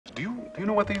Do you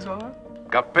know what these are?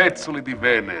 Capezzoli di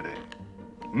Venere.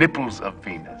 Nipples of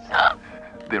Venus.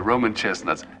 They're Roman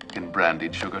chestnuts in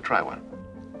brandied sugar. Try one.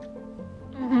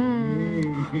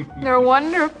 They're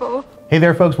wonderful. Hey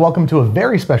there, folks. Welcome to a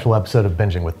very special episode of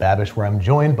Binging with Babish, where I'm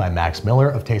joined by Max Miller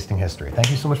of Tasting History.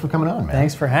 Thank you so much for coming on, man.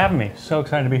 Thanks for having me. So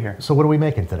excited to be here. So what are we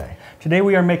making today? Today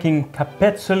we are making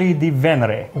Capezzoli di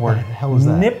Venere, or What the hell is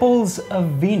that? Nipples of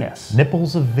Venus.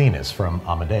 Nipples of Venus from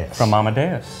Amadeus. From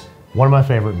Amadeus. One of my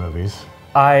favorite movies.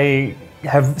 I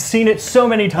have seen it so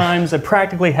many times, I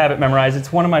practically have it memorized.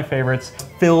 It's one of my favorites,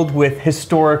 filled with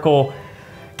historical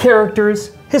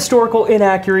characters, historical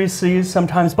inaccuracies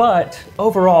sometimes, but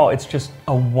overall it's just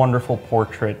a wonderful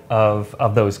portrait of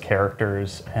those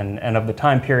characters and of the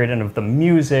time period and of the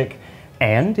music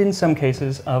and in some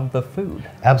cases of the food.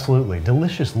 Absolutely.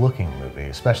 Delicious looking movie,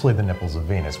 especially the Nipples of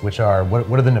Venus, which are, what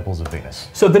are the Nipples of Venus?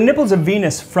 So the Nipples of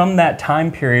Venus from that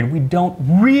time period, we don't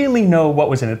really know what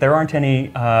was in it. There aren't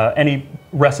any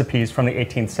recipes from the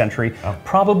 18th century. Oh.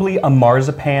 Probably a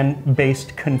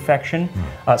marzipan-based confection.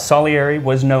 Salieri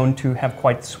was known to have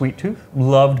quite the sweet tooth,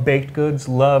 loved baked goods,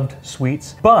 loved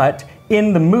sweets, but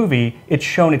in the movie, it's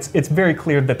shown, it's very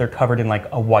clear that they're covered in like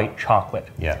a white chocolate.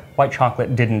 Yeah. White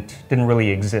chocolate didn't really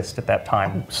exist at that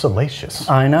time. Salacious.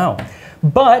 I know.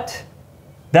 But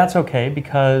that's okay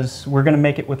because we're gonna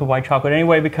make it with the white chocolate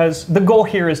anyway, because the goal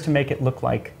here is to make it look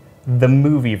like the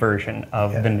movie version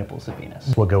of the Nipples of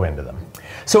Venus. We'll go into them.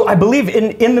 So I believe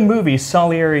in the movie,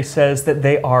 Salieri says that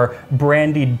they are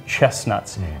brandied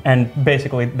chestnuts. And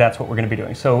basically that's what we're gonna be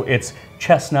doing. So it's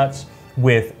chestnuts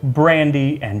with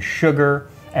brandy and sugar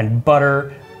and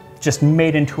butter, just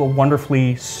made into a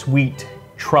wonderfully sweet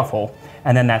truffle.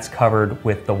 And then that's covered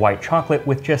with the white chocolate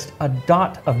with just a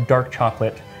dot of dark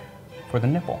chocolate for the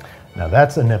nipple. Now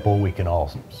that's a nipple we can all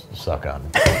suck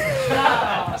on.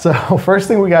 So first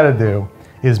thing we gotta do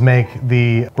is make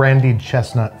the brandied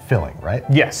chestnut filling, right?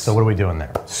 Yes. So what are we doing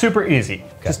there? Super easy.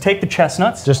 Okay. Just take the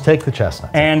chestnuts. Just take the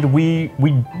chestnuts. And we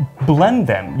blend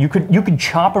them. You could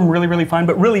chop them really, really fine,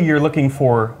 but really you're looking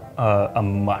for a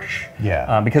mush.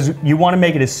 Yeah. Because you want to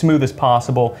make it as smooth as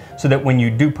possible so that when you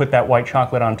do put that white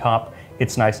chocolate on top,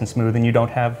 it's nice and smooth and you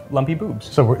don't have lumpy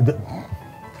boobs. So we're...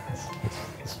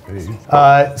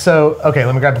 okay,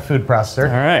 let me grab the food processor.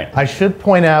 All right. I should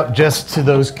point out, just to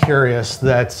those curious,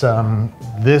 that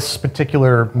this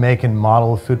particular make and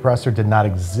model of food processor did not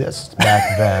exist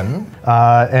back then.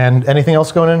 And anything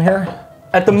else going in here?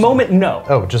 At the moment, no.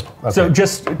 Oh, just, okay. So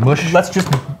just, mush? Let's just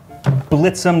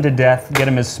blitz them to death, get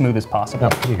them as smooth as possible.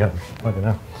 Oh, you got it. Okay,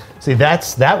 no. See,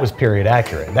 that was period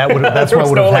accurate. That's what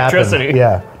would have electricity. happened.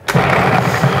 Yeah.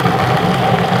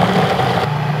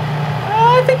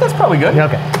 I think that's probably good. Yeah,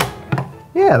 okay.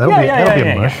 Yeah, that'll be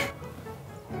a mush.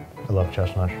 Yeah. I love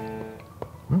chestnuts.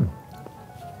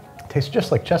 Tastes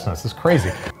just like chestnuts. This is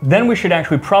crazy. Then we should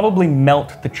actually probably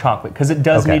melt the chocolate because it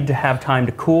does need to have time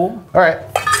to cool. All right.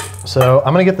 So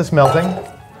I'm gonna get this melting.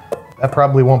 That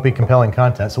probably won't be compelling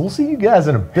content, so we'll see you guys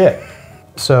in a bit.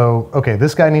 So, okay,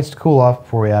 this guy needs to cool off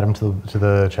before we add him to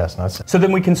the chestnuts. So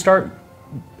then we can start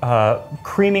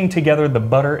creaming together the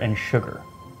butter and sugar.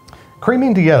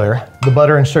 Creaming together the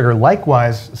butter and sugar,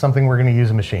 likewise, something we're gonna use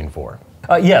a machine for.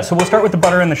 Yeah, so we'll start with the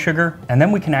butter and the sugar, and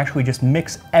then we can actually just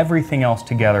mix everything else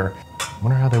together.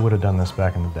 Wonder how they would have done this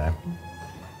back in the day.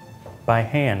 By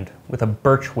hand, with a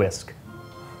birch whisk.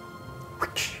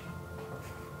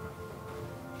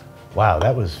 Wow,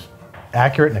 that was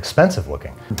accurate and expensive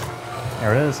looking.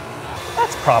 There it is.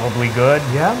 That's probably good.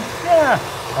 Yeah? Yeah.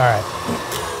 All right.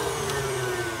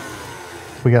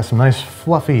 We got some nice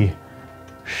fluffy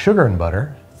sugar and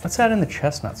butter. Let's add in the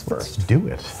chestnuts first. Let's do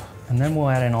it. And then we'll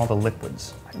add in all the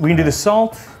liquids. We can do the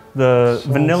salt, the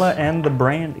vanilla, and the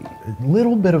brandy. A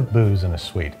little bit of booze in a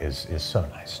sweet is so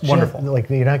nice. Wonderful. Like,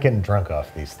 you're not getting drunk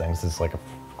off these things. It's like a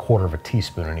quarter of a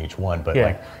teaspoon in each one, but Yeah.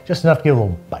 like just enough to give a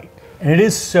little bite. And it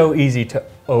is so easy to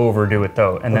overdo it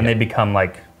though, and then they become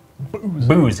like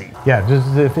boozy. Yeah,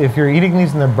 just if you're eating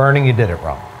these and they're burning, you did it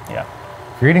wrong. Yeah.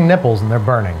 If you're eating nipples and they're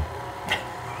burning,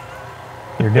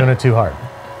 you're doing it too hard.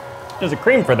 There's a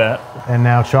cream for that. And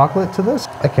now chocolate to this?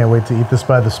 I can't wait to eat this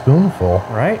by the spoonful.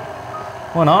 Right?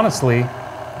 Well, and honestly,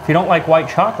 if you don't like white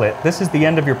chocolate, this is the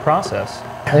end of your process.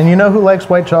 And you know who likes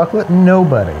white chocolate?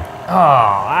 Nobody. Oh,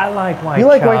 I like white chocolate. You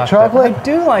like white chocolate? I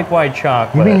do like white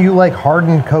chocolate. You mean you like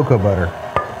hardened cocoa butter?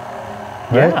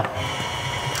 Right? Yeah.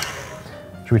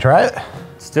 Should we try it?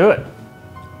 Let's do it.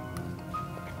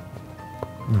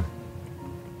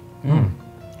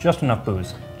 Just enough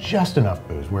booze. Just enough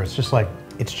booze where it's just like,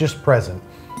 it's just present.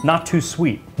 Not too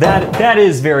sweet. That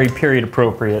is very period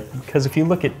appropriate, because if you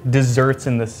look at desserts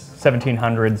in the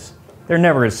 1700s, they're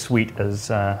never as sweet as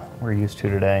we're used to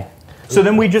today. So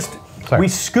then we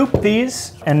scoop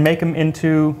these and make them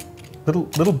into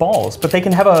little balls, but they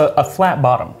can have a flat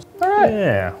bottom. All right.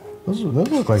 Yeah. Those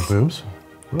look like boobs.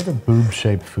 What other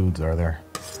boob-shaped foods are there?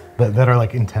 That are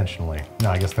like intentionally.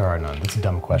 No, I guess there are none. That's a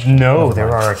dumb question. No,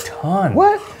 there are a ton.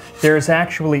 What? There's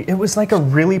actually, it was like a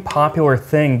really popular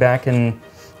thing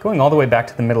going all the way back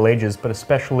to the Middle Ages, but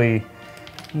especially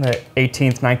in the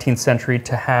 18th, 19th century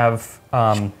to have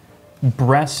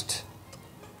breast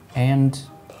and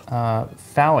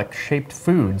phallic-shaped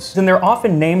foods. And they're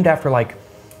often named after like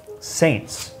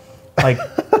saints, like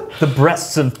the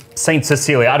breasts of Saint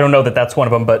Cecilia. I don't know that that's one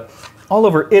of them, but all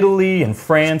over Italy and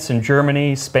France and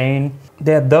Germany, Spain,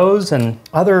 they had those and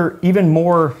other even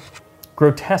more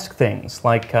grotesque things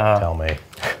like Tell me.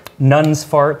 nuns'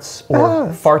 farts or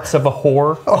farts of a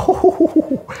whore. Oh,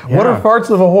 what are farts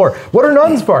of a whore? What are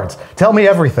nuns' farts? Tell me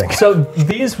everything. So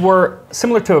these were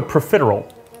similar to a profiterole.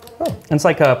 Oh. It's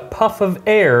like a puff of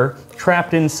air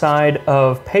trapped inside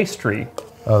of pastry.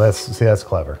 Oh, that's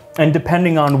clever. And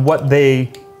depending on what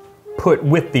they put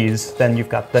with these, then you've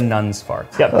got the nuns'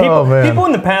 farts. Yeah, people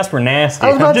in the past were nasty.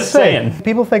 I'm just saying.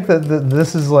 People think that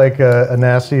this is like a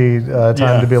nasty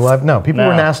time to be alive. No, people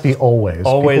were nasty always.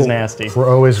 Always people nasty. We're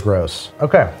always gross.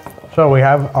 Okay, so we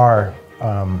have our,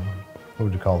 what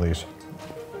would you call these?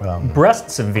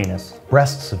 Breasts of Venus.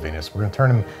 Breasts of Venus. We're gonna turn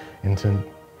them into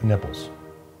nipples.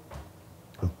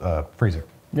 Freezer.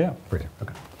 Yeah. Freezer,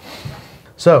 okay.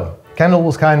 So, Kendall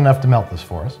was kind enough to melt this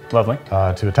for us. Lovely.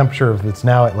 To a temperature of, it's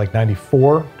now at like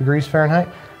 94 degrees Fahrenheit.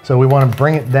 So we want to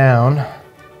bring it down,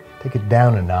 take it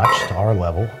down a notch to our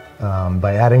level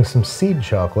by adding some seed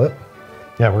chocolate.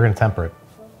 Yeah, we're going to temper it.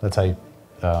 That's how you,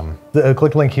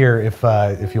 click link here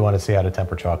if you want to see how to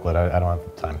temper chocolate. I don't have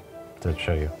the time to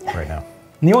show you right now.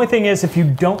 And the only thing is, if you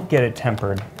don't get it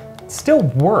tempered, it still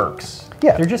works.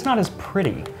 Yeah. They're just not as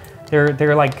pretty.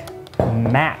 They're like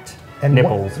matte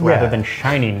nipples rather than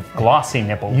shiny, glossy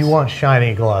nipples. You want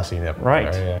shiny, glossy nipples.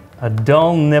 Right. Yeah. A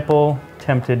dull nipple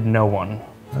tempted no one.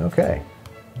 Okay.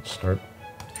 Let's start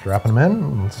dropping them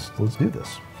in. Let's do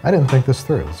this. I didn't think this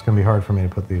through. It's going to be hard for me to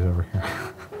put these over here.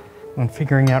 I'm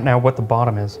figuring out now what the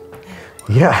bottom is.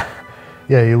 Yeah.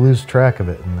 Yeah, you lose track of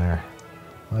it in there.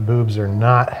 My boobs are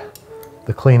not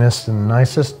the cleanest and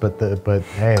nicest, but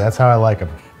hey, that's how I like them.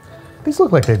 These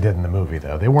look like they did in the movie,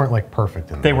 though. They weren't like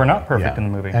perfect in the movie. They were not perfect in the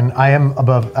movie. And I'm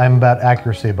about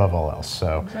accuracy above all else.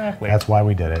 So exactly. That's why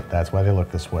we did it. That's why they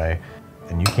look this way.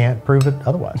 And you can't prove it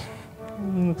otherwise.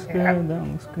 Looks good, that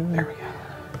looks good. There we go.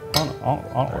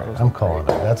 I'm calling it.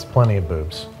 That's plenty of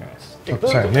boobs. Yes. Oh,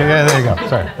 sorry. Yeah, there you go.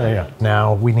 Sorry. There you go.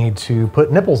 Now we need to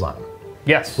put nipples on them.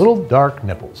 Yes. Little dark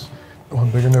nipples.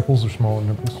 Want bigger nipples or smaller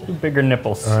nipples? Bigger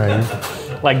nipples. All right.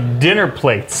 Like dinner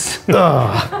plates. Sorry.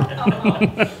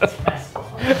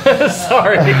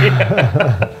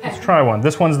 Let's try one.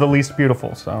 This one's the least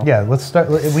beautiful, so. Yeah, let's start.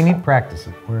 We need practice.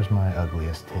 Where's my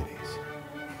ugliest titties?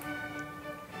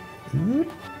 Oh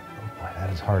boy, that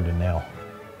is hard to nail.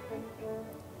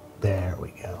 There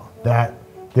we go.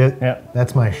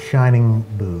 That's my shining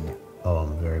boob. Oh,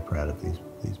 I'm very proud of these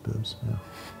boobs. Yeah.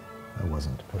 I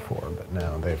wasn't before, but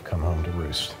now they've come home to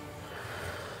roost.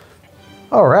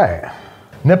 All right.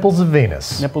 Nipples of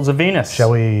Venus. Nipples of Venus.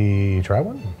 Shall we try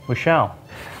one? We shall.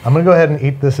 I'm gonna go ahead and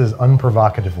eat this as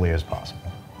unprovocatively as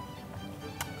possible.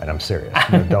 And I'm serious.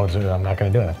 I'm not gonna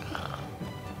do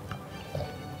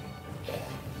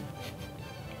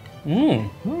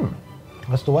it.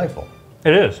 That's delightful.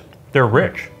 It is. They're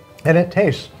rich. And it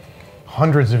tastes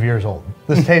hundreds of years old.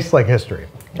 This tastes like history.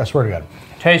 I swear to God.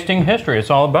 Tasting history, it's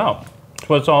all about. It's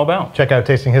what it's all about. Check out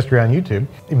Tasting History on YouTube,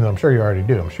 even though I'm sure you already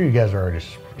do. I'm sure you guys are already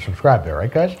subscribed there,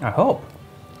 right guys? I hope.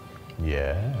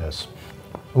 Yes.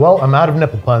 Well, I'm out of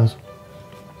nipple puns,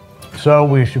 so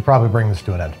we should probably bring this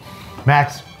to an end.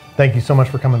 Max, thank you so much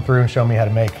for coming through and showing me how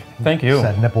to make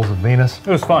said Nipples of Venus. It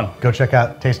was fun. Go check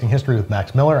out Tasting History with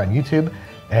Max Miller on YouTube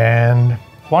and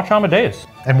watch Amadeus.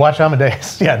 And watch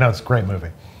Amadeus. Yeah, no, it's a great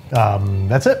movie.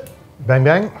 That's it. Bang,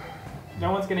 bang.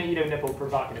 No one's going to eat a nipple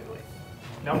provocatively.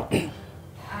 No one.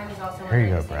 Here you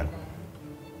go, Brad.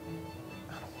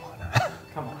 I don't wanna.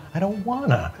 Come on. I don't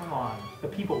wanna. Come on. The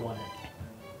people want it.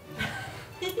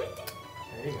 There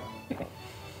you go.